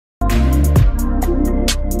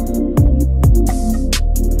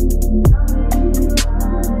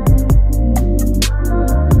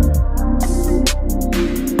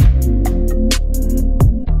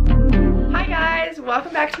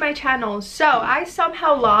channel. So I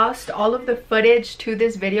somehow lost all of the footage to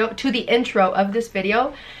this video, to the intro of this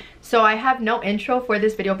video. So I have no intro for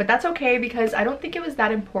this video, but that's okay because I don't think it was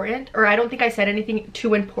that important, or I don't think I said anything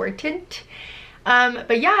too important.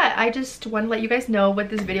 But yeah, I just want to let you guys know what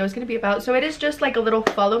this video is going to be about. So it is just like a little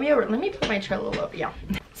follow me around. Let me put my chair a little up. Yeah.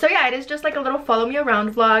 So yeah, it is just like a little follow me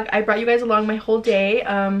around vlog. I brought you guys along my whole day.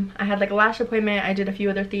 I had like a lash appointment. I did a few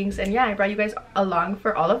other things, and yeah, I brought you guys along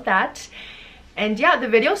for all of that. And yeah, the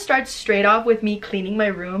video starts straight off with me cleaning my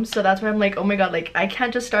room. So that's why I'm like, oh my god, like I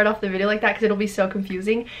can't just start off the video like that because it'll be so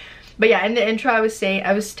confusing. But yeah, in the intro I was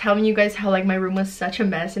telling you guys how like my room was such a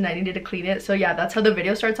mess and I needed to clean it. So yeah, that's how the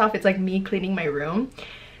video starts off. It's like me cleaning my room.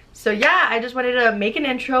 So yeah, I just wanted to make an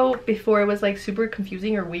intro before it was like super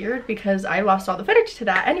confusing or weird because I lost all the footage to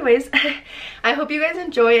that. Anyways, I hope you guys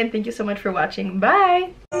enjoy and thank you so much for watching.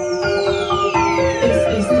 Bye!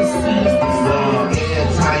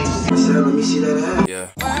 Let me see that. Yeah.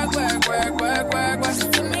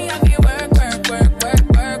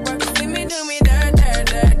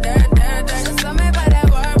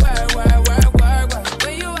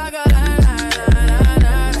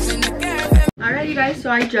 Alright you guys, so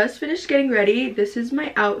I just finished getting ready. This is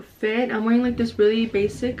my outfit. I'm wearing like this really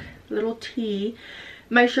basic little tee.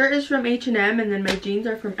 My shirt is from H&M and then my jeans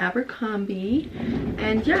are from Abercrombie.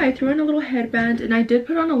 And yeah, I threw on a little headband and I did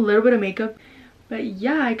put on a little bit of makeup. But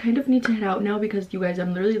yeah, I kind of need to head out now because you guys,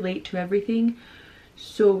 I'm literally late to everything.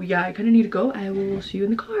 So yeah, I kind of need to go. I will see you in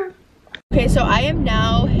the car. Okay, so I am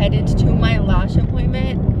now headed to my lash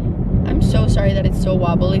appointment. I'm so sorry that it's so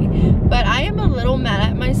wobbly, but I am a little mad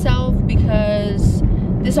at myself because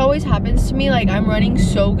this always happens to me. Like I'm running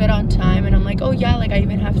so good on time and I'm like, oh yeah, like I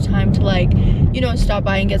even have time to like, you know, stop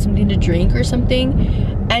by and get something to drink or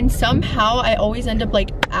something. And somehow I always end up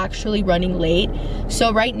like actually running late.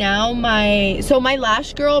 So right now my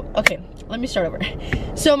lash girl, okay, let me start over.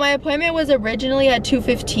 So my appointment was originally at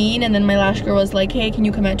 2:15 and then my lash girl was like, hey, can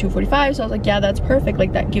you come at 2:45? So I was like, yeah, that's perfect.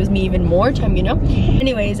 Like that gives me even more time, you know?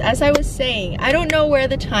 Anyways, as I was saying, I don't know where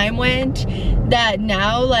the time went that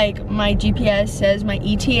now like my GPS says my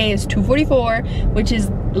ETA is 2:44, which is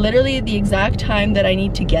literally the exact time that I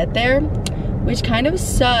need to get there, which kind of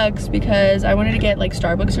sucks because I wanted to get like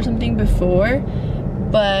Starbucks or something before,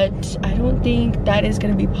 but I don't think that is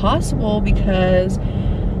gonna be possible because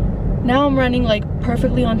now I'm running like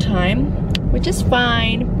perfectly on time, which is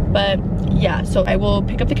fine. But yeah, so I will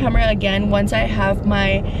pick up the camera again once I have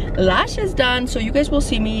my lashes done, so you guys will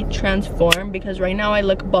see me transform because right now I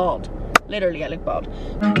look bald. Literally, I look bald.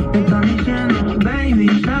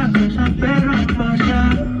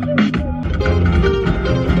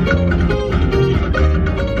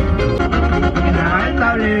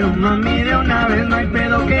 Mami, de una vez no hay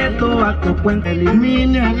pedo que tú a tu cuenta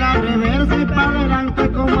elimine a la reversa y para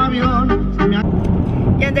adelante como avión.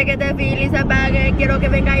 Y antes que te fili se apague, quiero que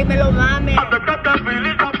venga y me lo mame. Antes que te fili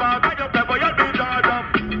se apague, yo te voy a olvidar,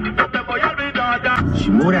 yo te voy a olvidar. She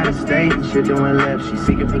moved out of state, she doing left, she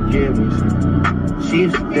seeking forgiveness. She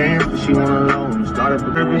used to dance, but she went alone, started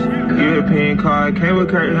for purpose. European car came with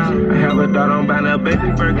curtains. I have a dot on buying a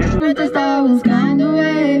baby burger. Te estaba buscando,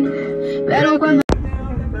 pero cuando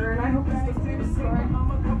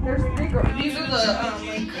these are the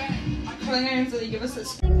like curling irons that they give us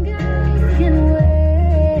this.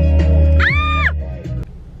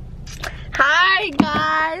 Hi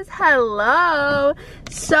guys, hello.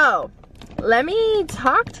 So let me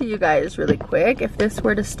talk to you guys really quick if this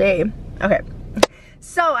were to stay. Okay,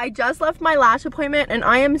 so I just left my lash appointment and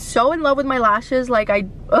I am so in love with my lashes. Like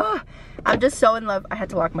I'm just so in love. I had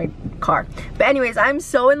to lock my car. But anyways, I'm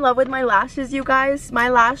so in love with my lashes, you guys. My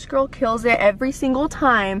lash girl kills it every single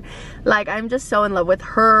time. Like, I'm just so in love with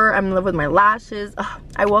her. I'm in love with my lashes. Ugh.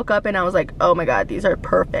 I woke up and I was like, oh my god, these are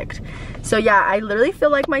perfect. So yeah, I literally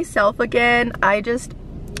feel like myself again. I'm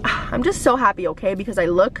just so happy, okay? Because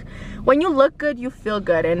when you look good, you feel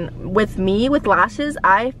good. And with me, with lashes,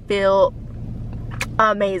 I feel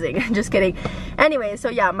amazing. Just kidding. Anyway, so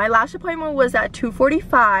yeah, my lash appointment was at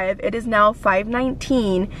 2:45. It is now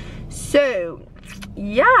 5:19. So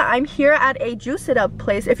yeah, I'm here at a Juice It Up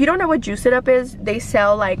place. If you don't know what Juice It Up is, they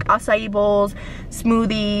sell like acai bowls,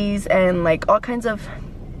 smoothies, and like all kinds of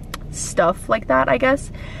stuff like that, I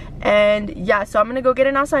guess. And yeah, so I'm gonna go get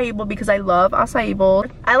an acai bowl because I love acai bowl.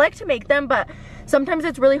 I like to make them, but sometimes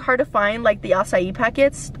it's really hard to find like the acai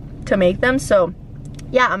packets to make them. So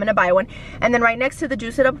yeah, I'm gonna buy one. And then right next to the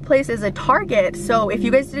Juice It Up place is a Target. So if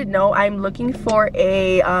you guys didn't know, I'm looking for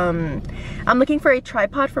a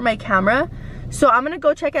tripod for my camera. So I'm gonna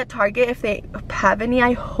go check at Target if they have any.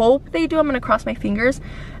 I hope they do. I'm gonna cross my fingers.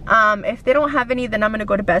 If they don't have any, then I'm gonna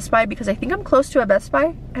go to Best Buy because I think I'm close to a Best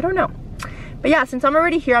Buy. I don't know. But yeah, since I'm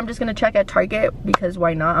already here, I'm just gonna check at Target because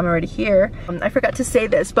why not? I'm already here. I forgot to say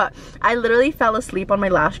this, but I literally fell asleep on my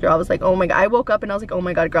lash girl. I was like, oh my god. I woke up and I was like, oh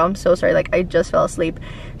my god, girl, I'm so sorry. Like, I just fell asleep.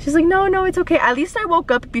 She's like, no, it's okay. At least I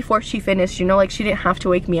woke up before she finished, you know, like she didn't have to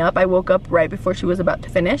wake me up. I woke up right before she was about to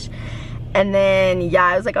finish. And then yeah,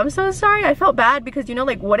 I was like, I'm so sorry. I felt bad because, you know,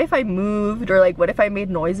 like what if I moved or like what if I made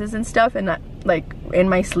noises and stuff and not like in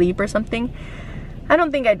my sleep or something. I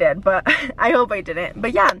don't think I did, but I hope I didn't.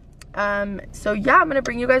 But yeah, so yeah, I'm gonna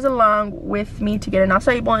bring you guys along with me to get an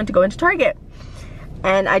acai bowl and to go into Target.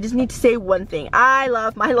 And I just need to say one thing. I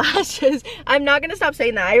love my lashes. I'm not gonna stop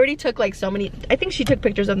saying that. I already took like so many, I think she took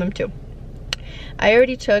pictures of them too. I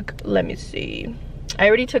already took, let me see. I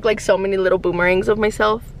already took like so many little boomerangs of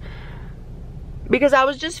myself. Because I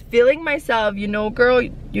was just feeling myself, you know, girl,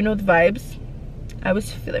 you know the vibes. I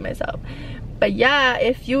was feeling myself. But yeah,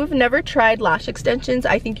 if you've never tried lash extensions,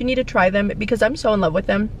 I think you need to try them because I'm so in love with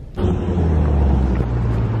them.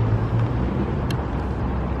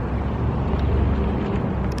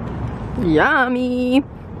 Yummy.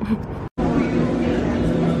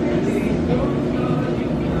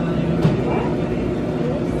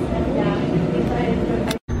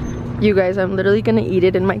 You guys, I'm literally gonna eat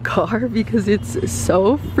it in my car because it's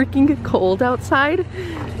so freaking cold outside.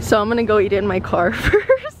 So I'm gonna go eat it in my car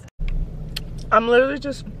first. I'm literally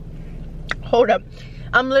just, hold up.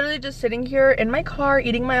 I'm literally just sitting here in my car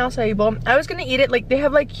eating my acai bowl. I was gonna eat it, like they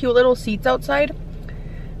have like cute little seats outside.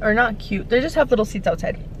 Or not cute, they just have little seats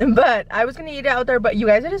outside. But I was gonna eat it out there, but you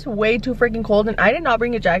guys, it is way too freaking cold and I did not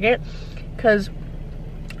bring a jacket because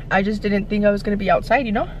I just didn't think I was gonna be outside,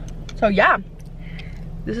 you know? So yeah,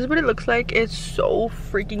 this is what it looks like. It's so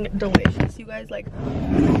freaking delicious, you guys. Like,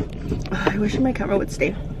 I wish my camera would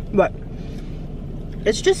stay, but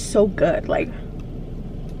it's just so good. Like,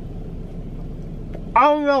 I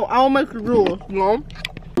don't know, I'll make the rules, you know?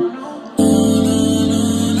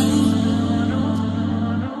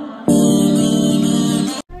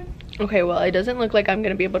 Okay, well, it doesn't look like I'm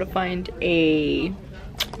gonna be able to find a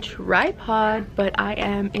tripod, but I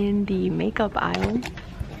am in the makeup aisle.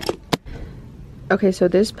 Okay, so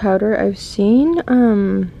this powder I've seen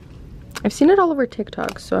it all over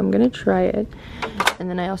TikTok, so I'm gonna try it. And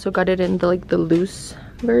then I also got it in the like the loose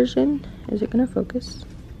version. Is it gonna focus?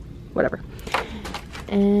 Whatever.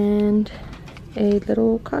 And a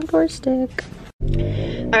little contour stick.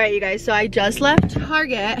 All right, you guys, so I just left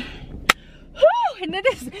Target. And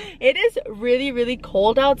it is really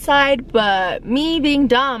cold outside, but me being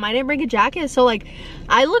dumb, I didn't bring a jacket, so like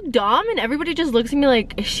I look dumb and everybody just looks at me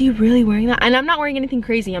like, is she really wearing that? And I'm not wearing anything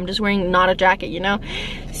crazy, I'm just wearing not a jacket, you know?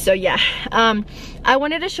 So yeah, I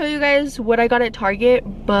wanted to show you guys what I got at Target,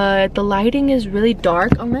 but the lighting is really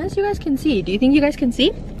dark unless you guys can see. Do you think you guys can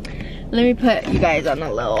see? Let me put you guys on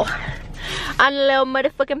a little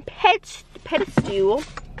motherfucking pedestal.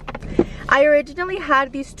 I originally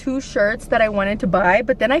had these two shirts that I wanted to buy,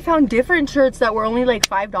 but then I found different shirts that were only like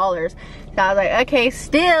 $5. So I was like, okay,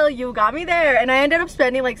 still, you got me there. And I ended up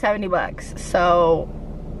spending like 70 bucks. So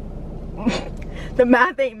the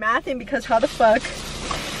math ain't mathing because how the fuck?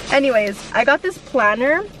 Anyways, I got this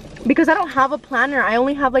planner because I don't have a planner. I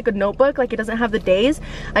only have like a notebook, like it doesn't have the days.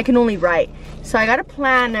 I can only write. So I got a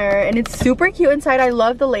planner and it's super cute inside. I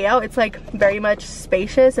love the layout. It's like very much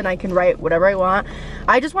spacious and I can write whatever I want.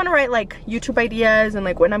 I just want to write like YouTube ideas and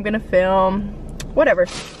like when I'm gonna film, whatever,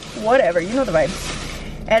 you know the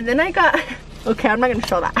vibes. And then I got, okay, I'm not gonna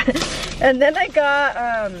show that. And then I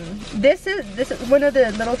got, this is one of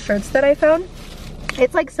the little shirts that I found.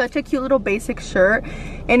 It's like such a cute little basic shirt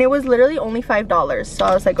and it was literally only $5. So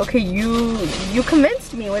I was like, okay, you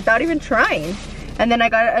convinced me without even trying. And then I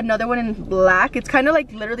got another one in black. It's kind of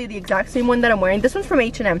like literally the exact same one that I'm wearing. This one's from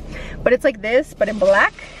H&M, but it's like this but in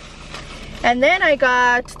black. And then I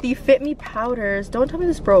got the Fit Me powders. Don't tell me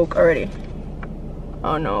this broke already.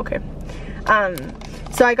 Oh no, okay.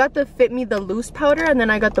 So I got the Fit Me the loose powder and then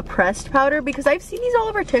I got the pressed powder because I've seen these all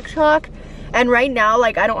over TikTok and right now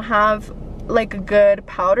like I don't have like a good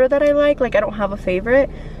powder that I like I don't have a favorite.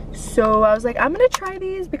 So I was like, I'm gonna try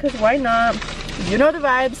these because why not, you know the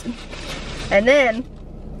vibes. And then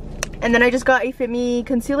I just got a Fit Me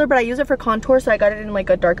concealer, but I use it for contour, so I got it in like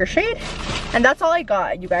a darker shade. And that's all I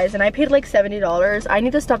got, you guys, and I paid like $70. I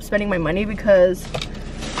need to stop spending my money because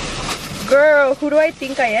girl, who do I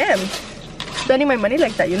think I am spending my money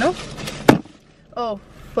like that, you know? Oh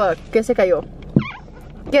fuck, que se cayó,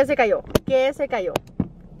 que se cayó, que se cayó.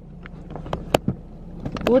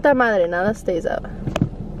 Puta madre, nada stays up.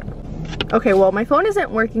 Okay, well, my phone isn't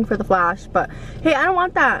working for the flash, but hey, I don't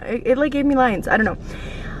want that. It like gave me lines. I don't know.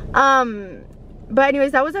 But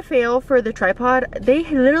anyways, that was a fail for the tripod. They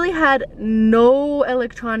literally had no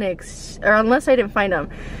electronics, or unless I didn't find them.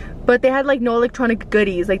 But they had like no electronic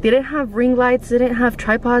goodies. Like they didn't have ring lights, they didn't have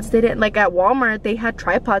tripods, they didn't, like at Walmart they had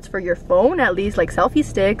tripods for your phone at least, like selfie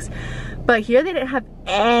sticks. But here they didn't have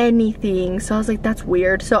anything. So I was like, that's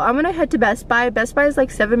weird. So I'm gonna head to Best Buy. Best Buy is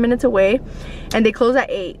like 7 minutes away and they close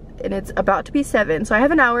at 8 and it's about to be 7. So I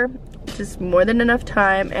have an hour, which is more than enough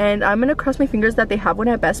time. And I'm gonna cross my fingers that they have one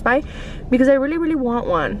at Best Buy because I really, really want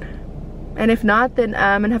one. And if not, then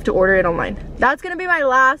I'm gonna have to order it online. That's gonna be my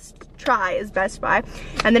last try is Best Buy.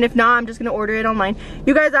 And then if not, I'm just gonna order it online.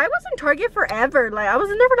 You guys, I was in Target forever. Like I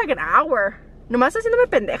was in there for like an hour. Nomás haciéndome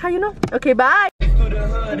pendeja, you know? Okay, bye.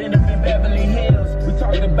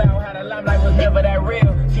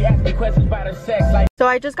 So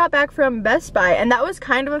I just got back from Best Buy and that was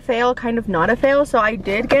kind of a fail, kind of not a fail. So I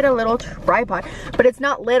did get a little tripod, but it's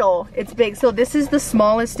not little, it's big. So this is the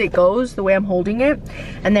smallest it goes, the way I'm holding it.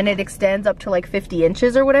 And then it extends up to like 50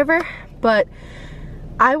 inches or whatever. But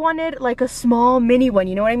I wanted like a small mini one,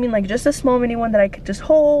 you know what I mean? Like just a small mini one that I could just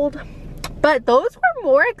hold. But those were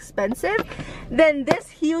more expensive than this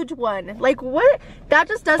huge one. Like what? That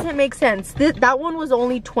just doesn't make sense. That one was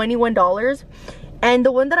only $21. And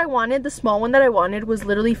the one that I wanted, the small one that I wanted, was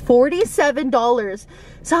literally $47.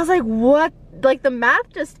 So I was like, what? Like the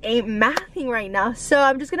math just ain't mathing right now. So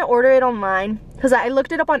I'm just gonna order it online. Because I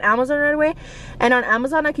looked it up on Amazon right away. And on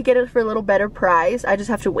Amazon I could get it for a little better price. I just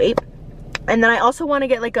have to wait. And then I also want to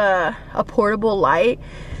get like a portable light.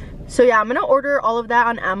 So yeah, I'm gonna order all of that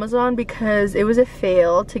on Amazon because it was a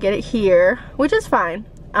fail to get it here, which is fine.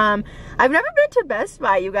 I've never been to Best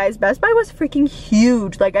Buy, you guys. Best Buy was freaking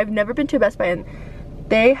huge. Like I've never been to Best Buy and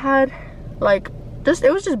they had like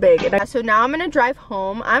it was just big. So now I'm gonna drive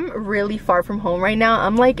home. I'm really far from home right now.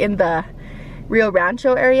 I'm like in the Rio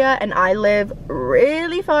Rancho area and I live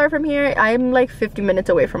really far from here. I'm like 50 minutes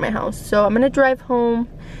away from my house. So I'm gonna drive home.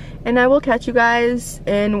 And I will catch you guys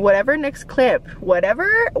in whatever next clip.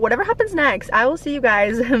 Whatever happens next. I will see you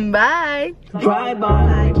guys. Bye. Drive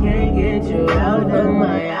by, I can't get you out of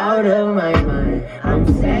my mind. I'm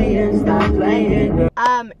saying stop playing.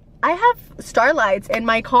 I have starlights in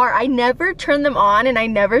my car. I never turn them on and I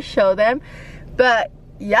never show them. But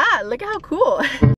yeah, look at how cool.